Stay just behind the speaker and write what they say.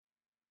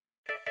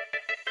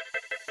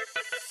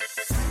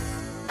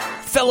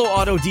Fellow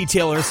auto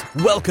detailers,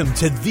 welcome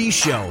to the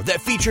show that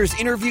features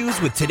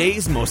interviews with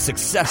today's most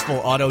successful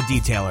auto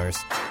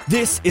detailers.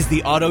 This is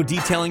the Auto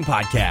Detailing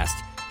Podcast.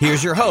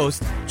 Here's your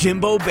host,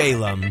 Jimbo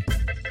Balaam.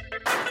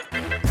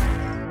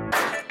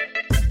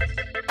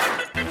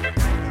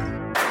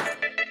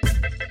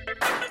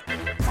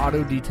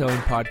 Auto Detailing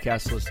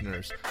Podcast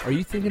listeners, are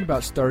you thinking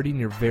about starting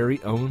your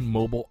very own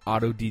mobile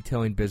auto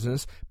detailing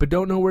business, but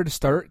don't know where to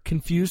start?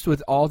 Confused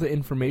with all the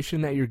information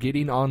that you're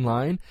getting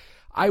online?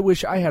 I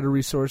wish I had a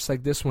resource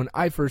like this when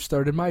I first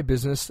started my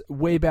business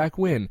way back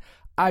when.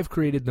 I've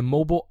created the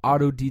Mobile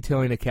Auto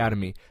Detailing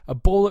Academy, a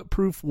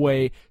bulletproof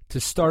way to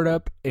start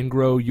up and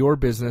grow your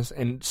business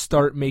and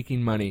start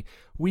making money.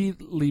 We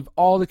leave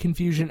all the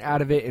confusion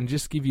out of it and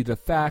just give you the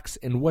facts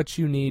and what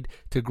you need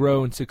to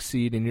grow and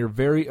succeed in your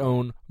very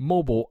own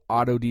mobile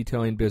auto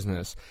detailing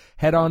business.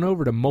 Head on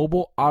over to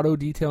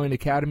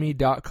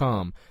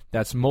mobileautodetailingacademy.com.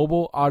 That's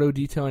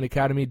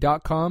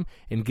mobileautodetailingacademy.com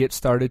and get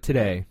started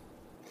today.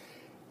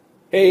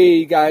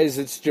 Hey guys,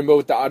 it's Jimbo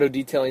with the Auto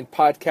Detailing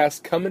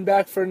Podcast, coming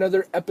back for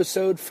another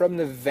episode from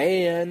the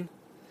van.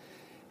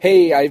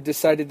 Hey, I've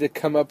decided to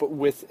come up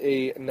with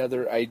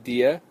another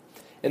idea,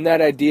 and that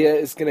idea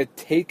is going to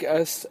take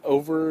us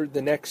over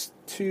the next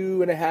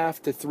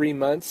 2.5 to 3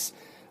 months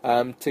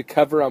to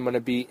cover. I'm going to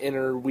be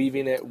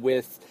interweaving it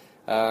with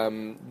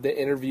the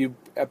interview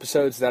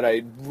episodes that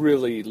I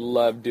really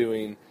love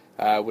doing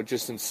with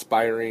just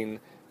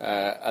inspiring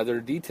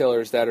other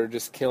detailers that are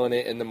just killing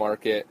it in the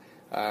market.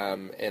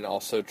 And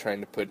also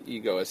trying to put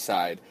ego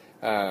aside.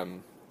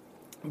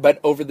 But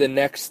over the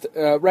next,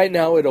 right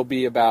now it'll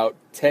be about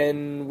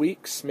 10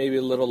 weeks, maybe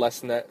a little less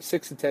than that,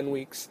 6 to 10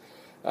 weeks.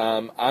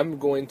 I'm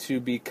going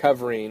to be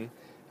covering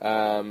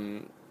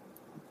things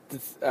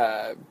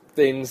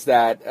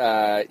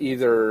that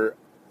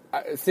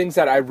things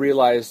that I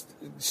realized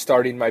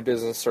starting my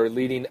business or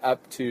leading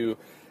up to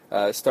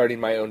starting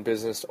my own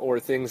business, or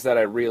things that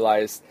I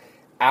realized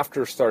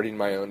after starting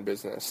my own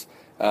business.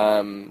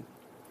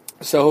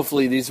 So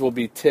hopefully these will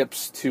be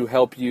tips to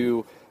help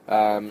you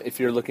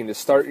if you're looking to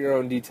start your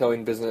own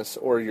detailing business,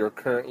 or you're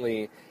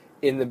currently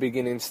in the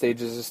beginning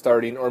stages of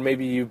starting, or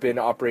maybe you've been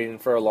operating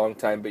for a long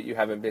time but you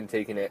haven't been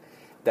taking it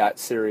that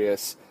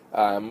serious,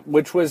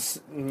 which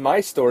was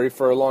my story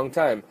for a long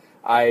time.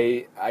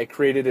 I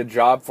created a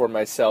job for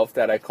myself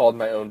that I called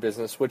my own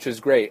business, which is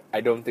great.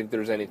 I don't think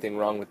there's anything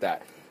wrong with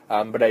that.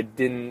 But I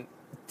didn't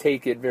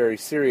take it very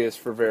serious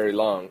for very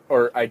long,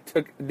 or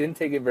didn't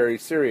take it very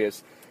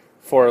serious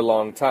for a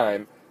long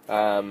time,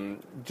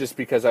 just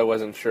because I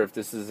wasn't sure if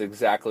this is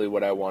exactly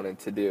what I wanted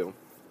to do.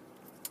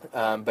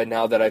 But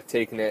now that I've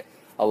taken it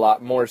a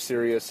lot more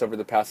serious over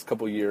the past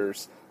couple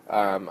years,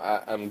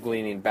 I'm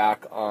gleaning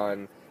back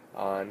on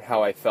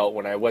how I felt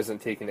when I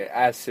wasn't taking it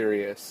as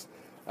serious.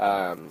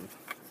 And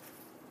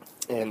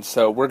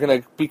so we're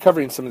going to be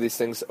covering some of these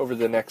things over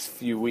the next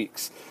few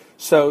weeks.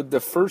 So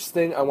the first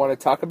thing I want to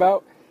talk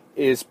about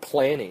is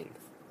planning.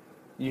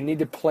 You need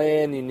to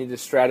plan, you need to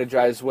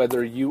strategize,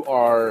 whether you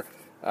are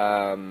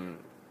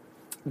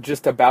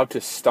just about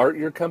to start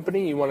your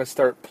company. You want to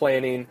start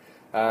planning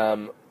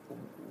who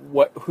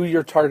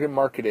your target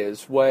market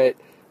is, what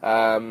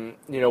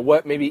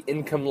maybe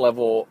income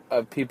level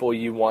of people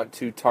you want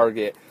to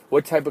target,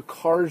 what type of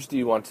cars do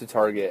you want to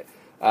target,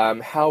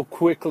 how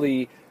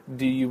quickly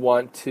do you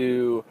want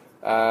to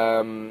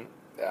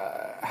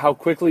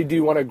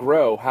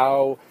grow,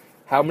 how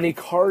many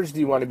cars do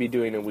you want to be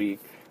doing a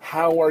week.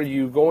 How are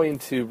you going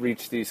to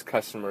reach these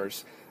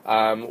customers?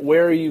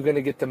 Where are you going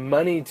to get the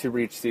money to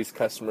reach these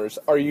customers?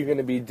 Are you going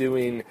to be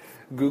doing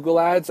Google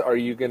ads? Are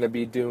you going to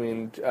be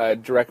doing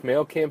direct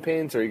mail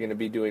campaigns? Are you going to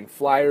be doing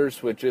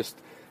flyers with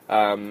just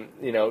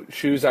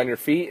shoes on your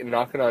feet and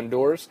knocking on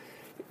doors?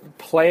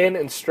 Plan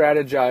and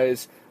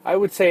strategize, I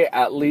would say,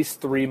 at least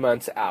 3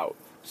 months out.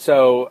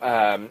 So,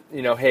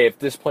 hey, if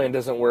this plan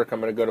doesn't work, I'm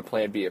going to go to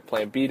plan B. If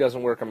plan B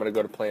doesn't work, I'm going to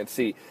go to plan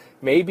C.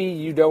 Maybe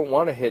you don't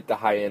want to hit the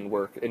high-end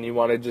work, and you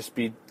want to just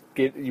you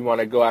want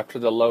to go after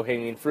the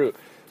low-hanging fruit.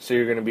 So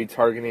you're going to be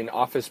targeting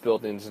office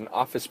buildings and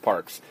office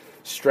parks.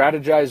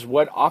 Strategize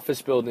what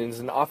office buildings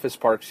and office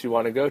parks you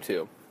want to go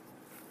to.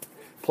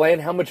 Plan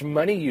how much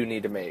money you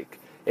need to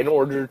make in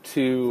order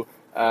to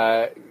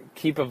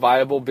keep a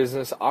viable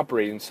business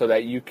operating, so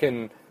that you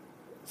can,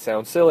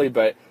 sound silly,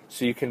 but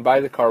so you can buy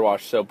the car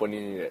wash soap when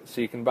you need it, so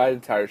you can buy the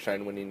tire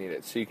shine when you need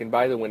it, so you can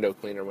buy the window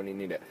cleaner when you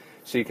need it,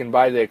 so you can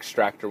buy the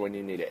extractor when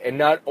you need it. And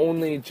not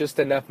only just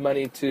enough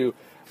money to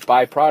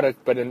buy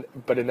product, but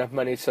enough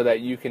money so that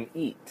you can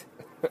eat,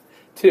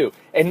 too.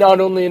 And not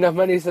only enough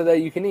money so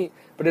that you can eat,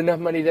 but enough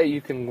money that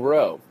you can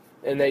grow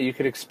and that you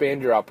can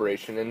expand your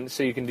operation, and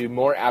so you can do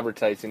more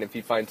advertising if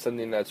you find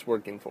something that's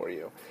working for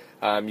you.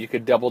 You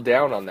could double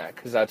down on that,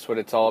 because that's what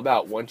it's all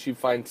about. Once you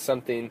find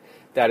something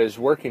that is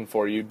working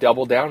for you,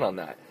 double down on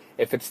that.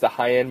 If it's the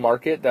high-end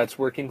market that's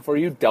working for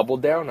you, double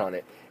down on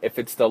it. If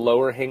it's the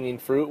lower-hanging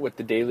fruit with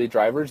the daily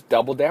drivers,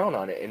 double down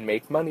on it and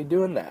make money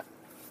doing that.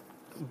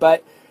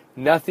 But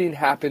nothing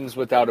happens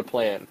without a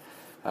plan.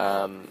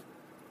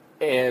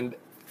 And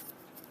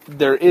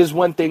there is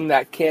one thing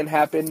that can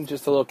happen,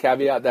 just a little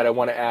caveat that I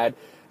want to add.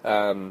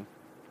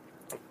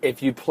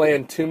 if you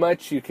plan too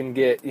much, you can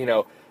get,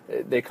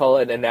 they call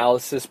it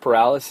analysis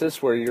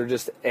paralysis, where you're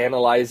just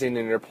analyzing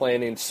and you're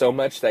planning so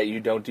much that you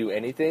don't do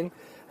anything.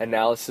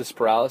 Analysis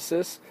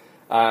paralysis.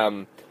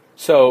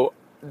 So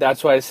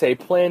that's why I say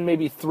plan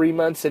maybe 3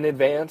 months in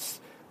advance,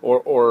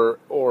 or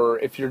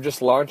if you're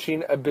just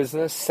launching a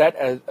business, set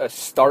a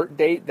start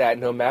date that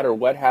no matter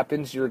what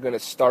happens, you're going to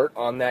start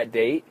on that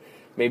date.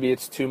 Maybe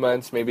it's 2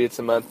 months, maybe it's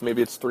a month,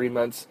 maybe it's 3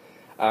 months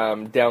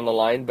down the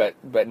line,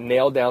 but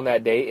nail down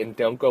that date and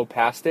don't go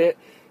past it,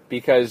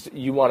 because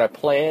you want to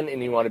plan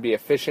and you want to be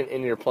efficient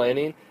in your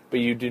planning, but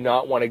you do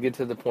not want to get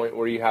to the point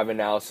where you have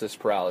analysis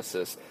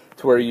paralysis,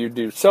 to where you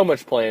do so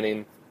much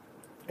planning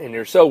and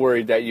you're so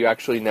worried that you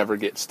actually never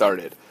get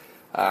started.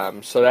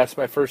 So that's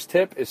my first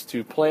tip, is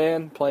to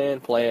plan,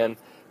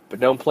 but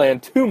don't plan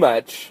too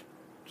much,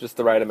 just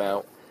the right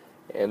amount.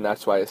 And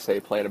that's why I say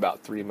plan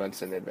about 3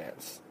 months in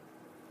advance.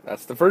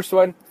 That's the first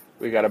one.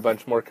 We got a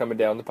bunch more coming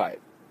down the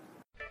pipe.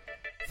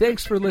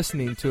 Thanks for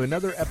listening to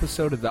another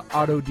episode of the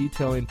Auto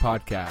Detailing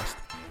Podcast.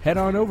 Head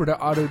on over to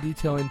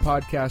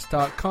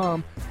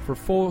autodetailingpodcast.com for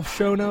full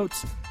show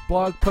notes,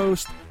 blog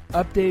posts,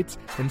 updates,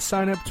 and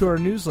sign up to our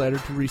newsletter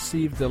to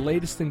receive the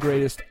latest and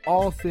greatest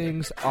all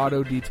things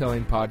Auto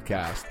Detailing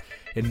Podcast.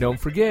 And don't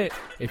forget,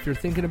 if you're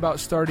thinking about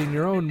starting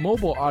your own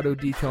mobile auto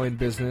detailing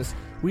business,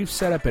 we've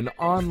set up an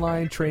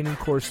online training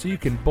course so you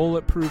can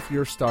bulletproof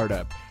your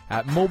startup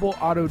at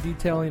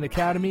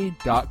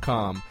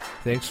mobileautodetailingacademy.com.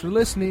 Thanks for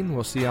listening.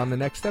 We'll see you on the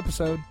next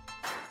episode.